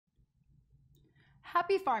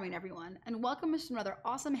Happy farming, everyone, and welcome to another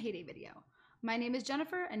awesome Hayday video. My name is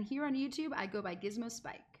Jennifer, and here on YouTube, I go by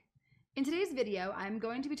GizmoSpike. In today's video, I'm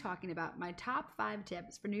going to be talking about my top 5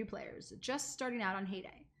 tips for new players just starting out on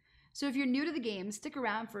Hayday. So if you're new to the game, stick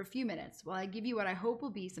around for a few minutes while I give you what I hope will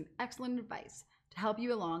be some excellent advice to help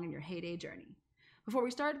you along in your Hayday journey. Before we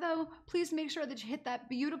start though, please make sure that you hit that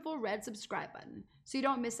beautiful red subscribe button so you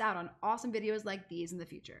don't miss out on awesome videos like these in the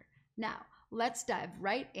future. Now, let's dive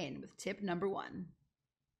right in with tip number 1.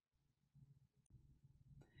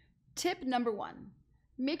 Tip number 1,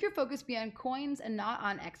 make your focus be on coins and not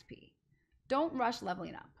on XP. Don't rush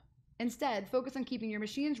leveling up. Instead, focus on keeping your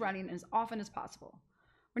machines running as often as possible.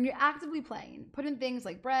 When you're actively playing, put in things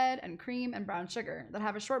like bread and cream and brown sugar that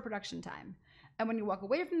have a short production time. And when you walk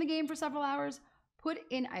away from the game for several hours, put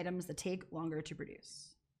in items that take longer to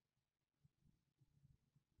produce.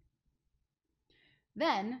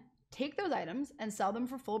 Then, take those items and sell them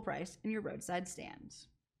for full price in your roadside stands.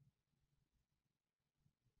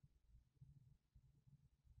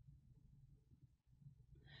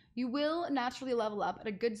 You will naturally level up at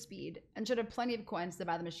a good speed and should have plenty of coins to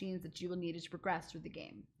buy the machines that you will need to progress through the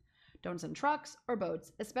game. Don't send trucks or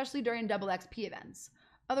boats, especially during double XP events.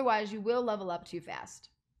 Otherwise, you will level up too fast,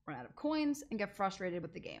 run out of coins, and get frustrated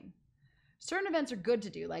with the game. Certain events are good to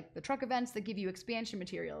do, like the truck events that give you expansion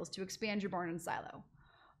materials to expand your barn and silo.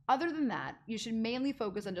 Other than that, you should mainly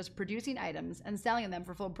focus on just producing items and selling them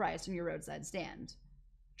for full price in your roadside stand.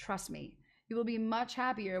 Trust me, you will be much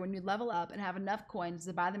happier when you level up and have enough coins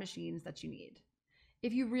to buy the machines that you need.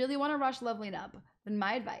 If you really want to rush leveling up, then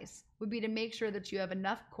my advice would be to make sure that you have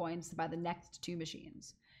enough coins to buy the next 2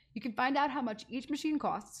 machines. You can find out how much each machine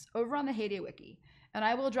costs over on the Hayday Wiki, and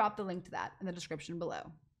I will drop the link to that in the description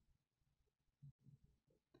below.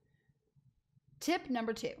 Tip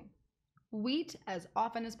number 2, wheat as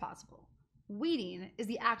often as possible. Weeding is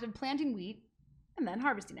the act of planting wheat and then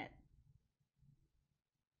harvesting it.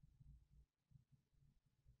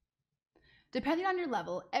 Depending on your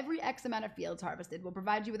level, every X amount of fields harvested will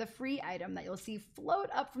provide you with a free item that you'll see float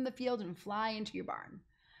up from the field and fly into your barn.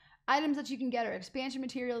 Items that you can get are expansion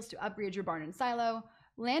materials to upgrade your barn and silo,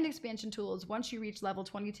 land expansion tools once you reach level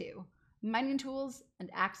 22, mining tools, and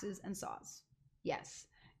axes and saws. Yes,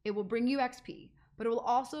 it will bring you XP, but it will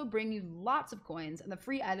also bring you lots of coins and the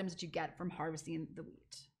free items that you get from harvesting the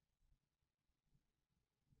wheat.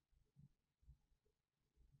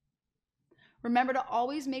 Remember to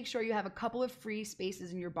always make sure you have a couple of free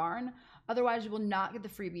spaces in your barn, otherwise you will not get the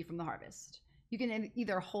freebie from the harvest. You can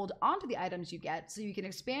either hold on to the items you get so you can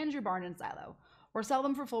expand your barn and silo, or sell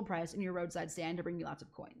them for full price in your roadside stand to bring you lots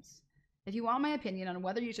of coins. If you want my opinion on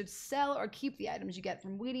whether you should sell or keep the items you get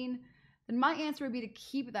from weeding, then my answer would be to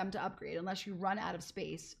keep them to upgrade unless you run out of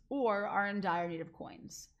space or are in dire need of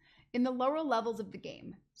coins. In the lower levels of the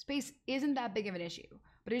game, space isn't that big of an issue,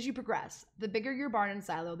 but as you progress, the bigger your barn and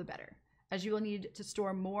silo, the better, as you will need to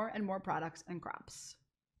store more and more products and crops.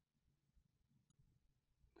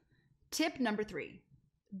 Tip number 3,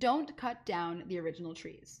 don't cut down the original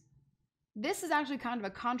trees. This is actually kind of a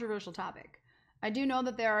controversial topic. I do know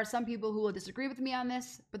that there are some people who will disagree with me on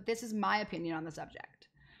this, but this is my opinion on the subject.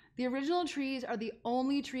 The original trees are the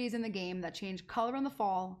only trees in the game that change color in the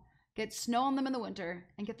fall, get snow on them in the winter,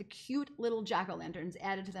 and get the cute little jack-o'-lanterns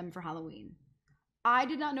added to them for Halloween. I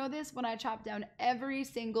did not know this when I chopped down every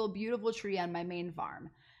single beautiful tree on my main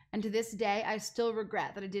farm, and to this day I still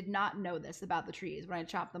regret that I did not know this about the trees when I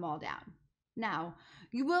chopped them all down. Now,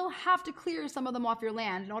 you will have to clear some of them off your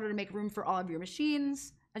land in order to make room for all of your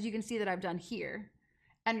machines, as you can see that I've done here,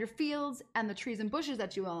 and your fields and the trees and bushes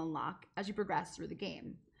that you will unlock as you progress through the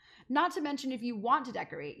game. Not to mention, if you want to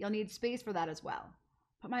decorate, you'll need space for that as well.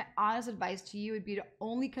 But my honest advice to you would be to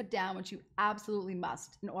only cut down what you absolutely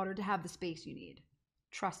must in order to have the space you need.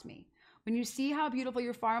 Trust me, when you see how beautiful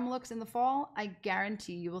your farm looks in the fall, I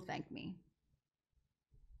guarantee you will thank me.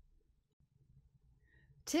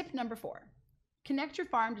 Tip number 4, connect your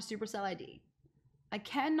farm to Supercell ID. I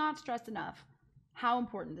cannot stress enough how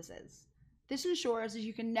important this is. This ensures that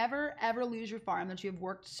you can never ever lose your farm that you have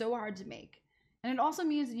worked so hard to make. And it also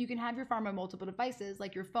means that you can have your farm on multiple devices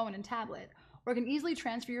like your phone and tablet, or can easily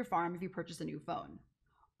transfer your farm if you purchase a new phone.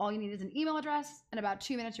 All you need is an email address and about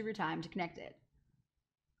 2 minutes of your time to connect it.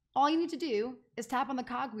 All you need to do is tap on the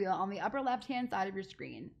cogwheel on the upper left-hand side of your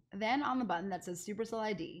screen, then on the button that says Supercell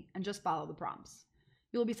ID, and just follow the prompts.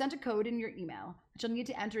 You will be sent a code in your email that you'll need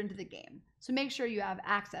to enter into the game, so make sure you have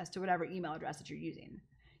access to whatever email address that you're using.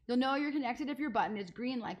 You'll know you're connected if your button is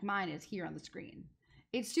green like mine is here on the screen.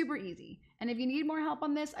 It's super easy, and if you need more help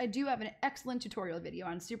on this, I do have an excellent tutorial video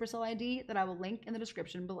on Supercell ID that I will link in the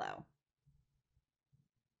description below.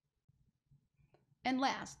 And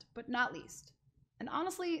last but not least, And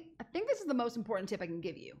honestly, I think this is the most important tip I can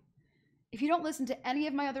give you. If you don't listen to any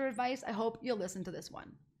of my other advice, I hope you'll listen to this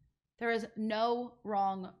one. There is no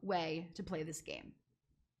wrong way to play this game.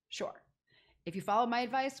 Sure, if you follow my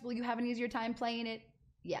advice, will you have an easier time playing it?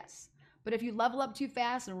 Yes. But if you level up too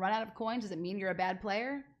fast and run out of coins, does it mean you're a bad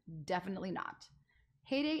player? Definitely not.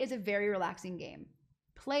 Hayday is a very relaxing game.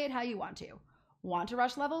 Play it how you want to. Want to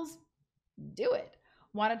rush levels? Do it.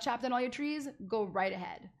 Want to chop down all your trees? Go right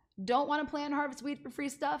ahead. Don't want to plant harvest wheat for free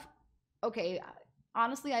stuff? Okay,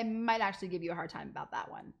 honestly, I might actually give you a hard time about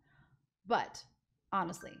that one. But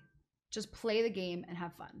honestly, just play the game and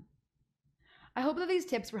have fun. I hope that these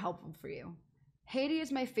tips were helpful for you. Hayday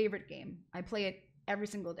is my favorite game. I play it every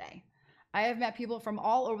single day. I have met people from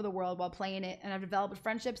all over the world while playing it, and I've developed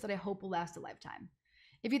friendships that I hope will last a lifetime.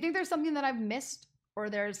 If you think there's something that I've missed, or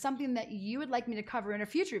there's something that you would like me to cover in a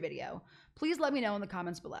future video, please let me know in the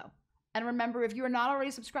comments below. And remember, if you are not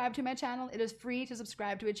already subscribed to my channel, it is free to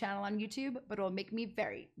subscribe to a channel on YouTube, but it will make me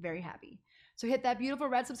very, very happy. So hit that beautiful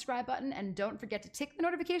red subscribe button, and don't forget to tick the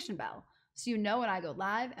notification bell so you know when I go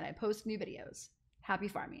live and I post new videos. Happy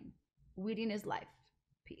farming. Weeding is life.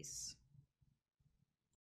 Peace.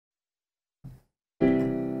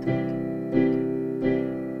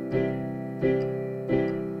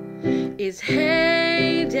 It's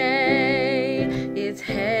hayday, it's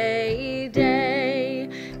hayday,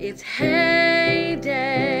 it's hayday.